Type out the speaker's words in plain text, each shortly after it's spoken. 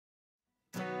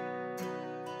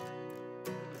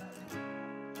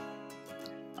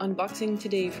Unboxing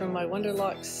today from my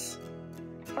Wonderlocks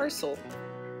parcel.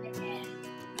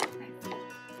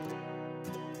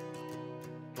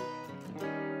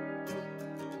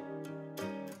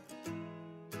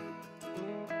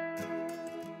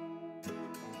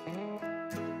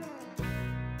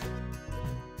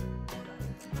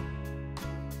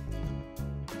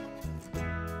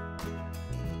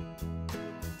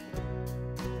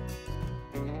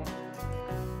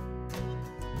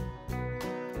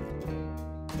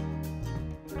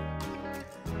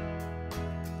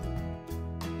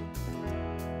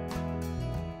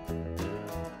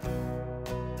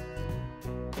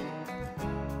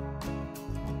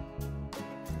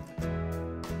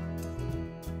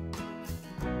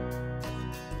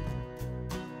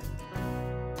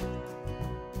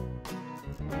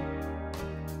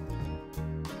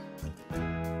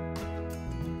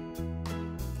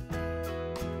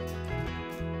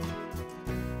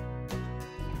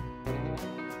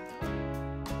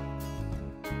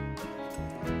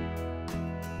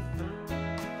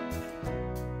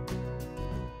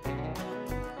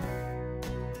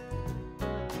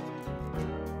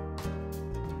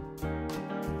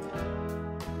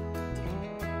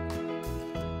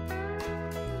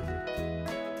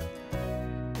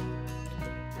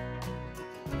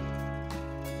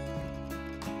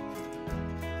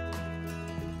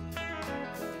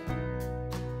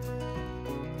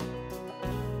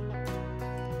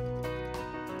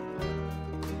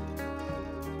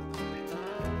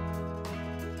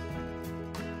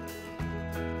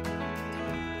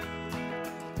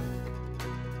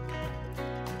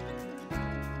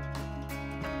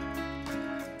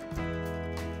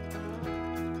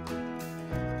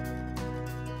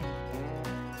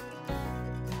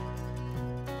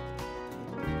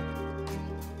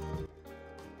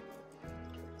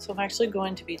 So I'm actually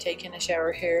going to be taking a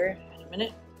shower here in a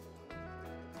minute.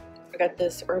 I got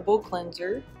this herbal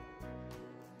cleanser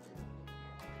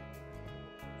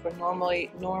for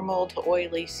normal to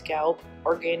oily scalp,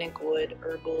 organic wood,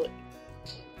 herbal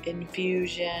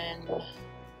infusion.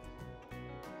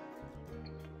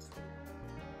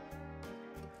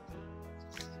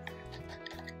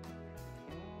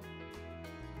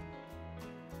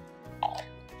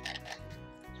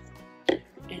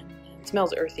 And it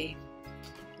smells earthy.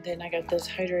 Then I got this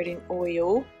hydrating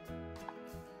oil.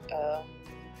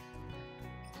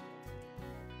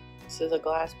 This is a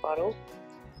glass bottle.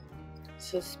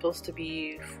 This is supposed to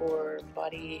be for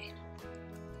body,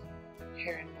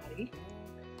 hair and body.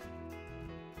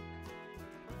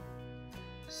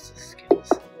 Just to give us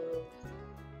a little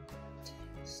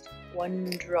taste. 1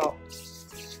 drop.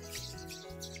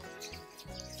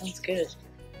 Sounds good.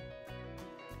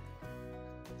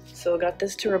 So I got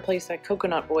this to replace that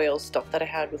coconut oil stuff that I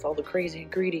had with all the crazy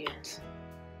ingredients.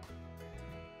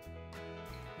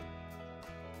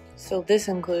 So this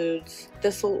includes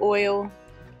thistle oil,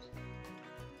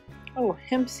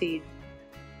 hemp seed,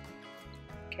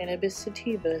 cannabis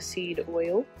sativa seed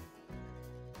oil,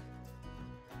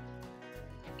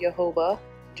 jojoba,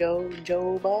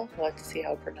 we'll have to see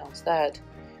how to pronounce that,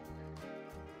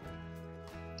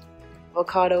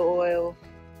 avocado oil,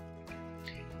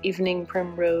 evening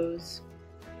primrose,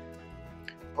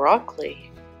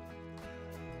 broccoli,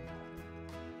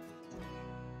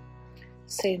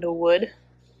 sandalwood,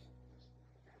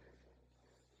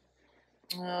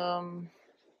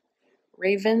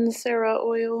 Ravensara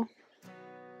oil,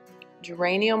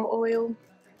 geranium oil,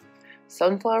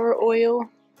 sunflower oil,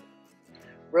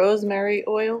 rosemary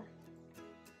oil,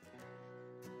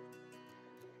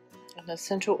 an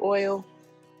essential oil,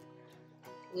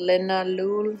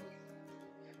 linalool,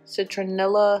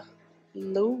 citronella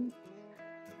lube,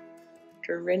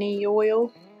 gerani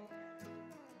oil,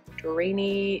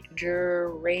 gerani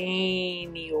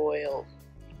oil.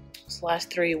 These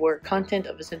last 3 were content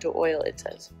of essential oil, it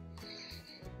says.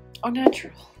 Oh,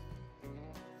 natural.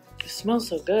 It smells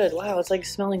so good. Wow, it's like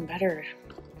smelling better.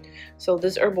 So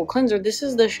this herbal cleanser, this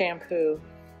is the shampoo.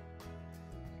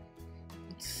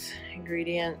 Its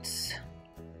ingredients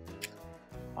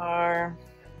are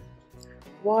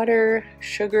water,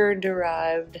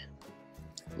 sugar-derived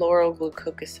laurel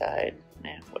glucoside,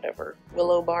 whatever,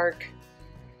 willow bark,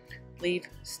 leaf,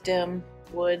 stem,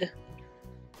 wood,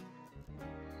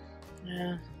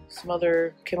 some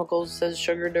other chemicals, says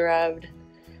sugar-derived,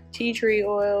 tea tree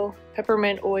oil,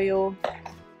 peppermint oil,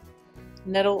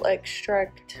 nettle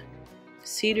extract,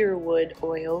 cedarwood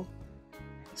oil,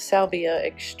 salvia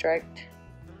extract,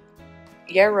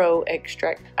 yarrow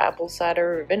extract, apple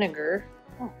cider vinegar.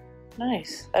 Oh,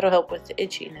 nice. That'll help with the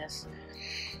itchiness.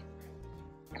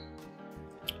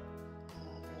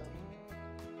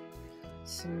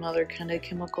 some other kind of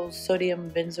chemicals: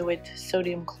 sodium benzoate,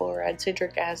 sodium chloride,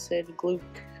 citric acid,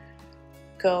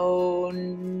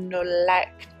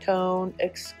 gluconolactone,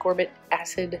 ascorbic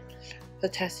acid,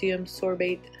 potassium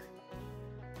sorbate,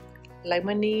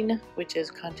 limonene, which is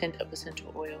content of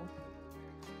essential oil.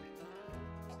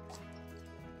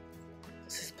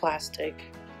 This is plastic.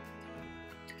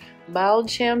 Mild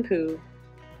shampoo.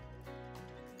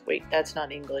 Wait, that's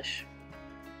not English.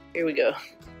 Here we go.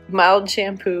 Mild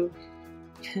shampoo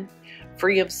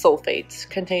free of sulfates,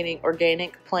 containing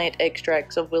organic plant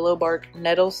extracts of willow bark,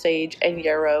 nettle, sage, and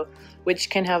yarrow, which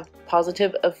can have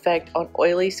positive effect on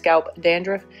oily scalp,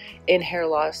 dandruff, and hair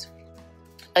loss.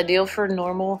 Ideal for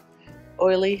normal,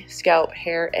 oily scalp,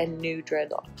 hair, and new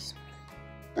dreadlocks.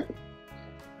 Let's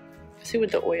see what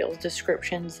the oil's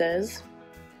description says.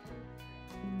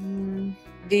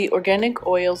 The organic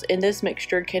oils in this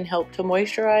mixture can help to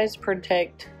moisturize,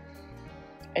 protect,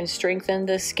 and strengthen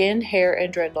the skin, hair,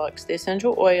 and dreadlocks. The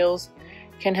essential oils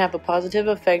can have a positive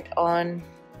effect on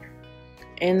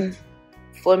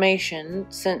inflammation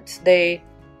since they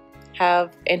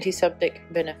have antiseptic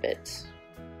benefits,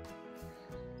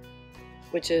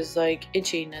 which is like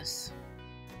itchiness.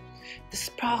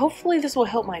 Hopefully this will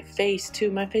help my face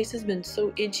too. My face has been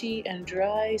so itchy and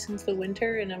dry since the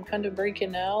winter, and I'm kind of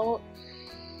breaking out.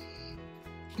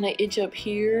 And I itch up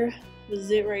here, the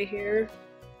zit right here.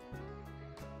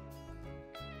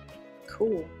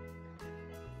 Cool.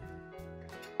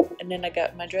 And then I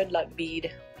got my dreadlock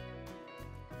bead.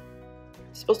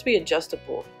 It's supposed to be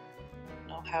adjustable. I don't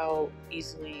know how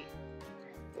easily it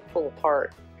will pull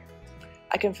apart.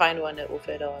 I can find one that will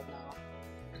fit on though.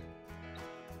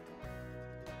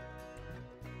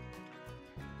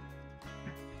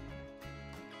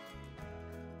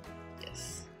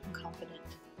 Yes, I'm confident.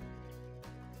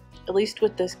 At least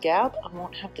with this gap, I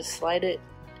won't have to slide it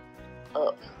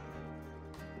up.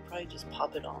 I'll probably just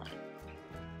pop it on.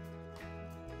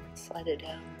 Slide it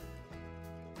down.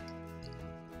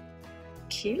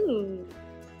 Cute.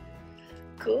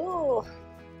 Cool.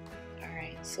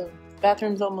 Alright, so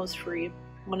bathroom's almost free.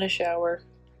 I'm gonna shower.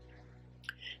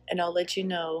 And I'll let you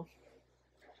know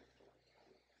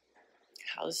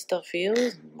how this stuff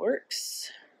feels and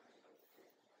works.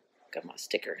 Got my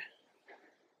sticker.